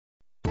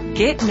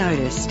Get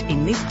noticed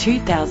in this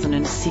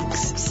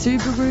 2006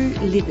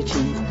 Subaru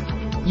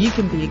Liberty. You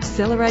can be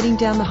accelerating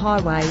down the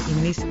highway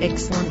in this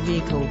excellent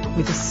vehicle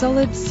with a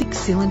solid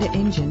 6-cylinder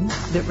engine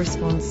that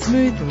responds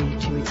smoothly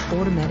to its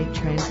automatic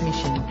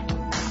transmission.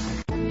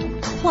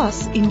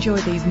 Plus, enjoy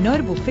these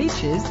notable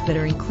features that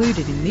are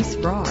included in this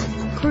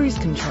ride: cruise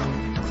control,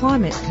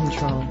 climate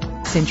control,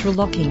 central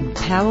locking,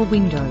 power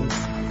windows,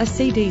 a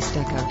CD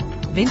stacker,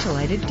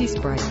 ventilated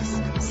disc brakes,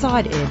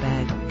 side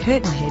airbag,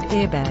 curtain head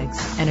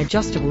airbags, and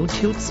adjustable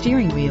tilt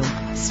steering wheel.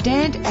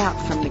 Stand out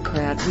from the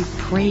crowd with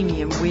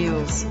premium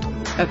wheels.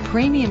 A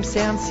premium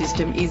sound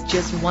system is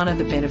just one of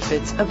the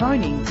benefits of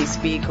owning this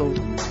vehicle.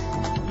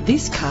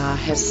 This car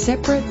has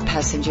separate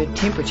passenger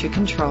temperature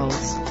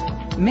controls.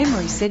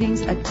 Memory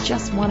settings are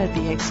just one of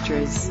the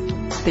extras.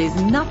 There's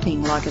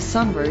nothing like a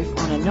sunroof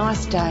on a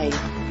nice day.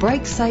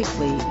 Brake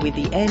safely with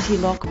the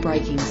anti-lock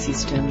braking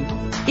system.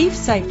 If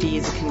safety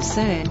is a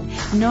concern,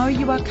 know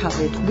you are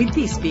covered with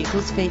this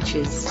vehicle's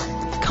features.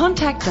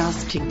 Contact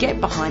us to get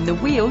behind the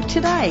wheel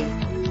today.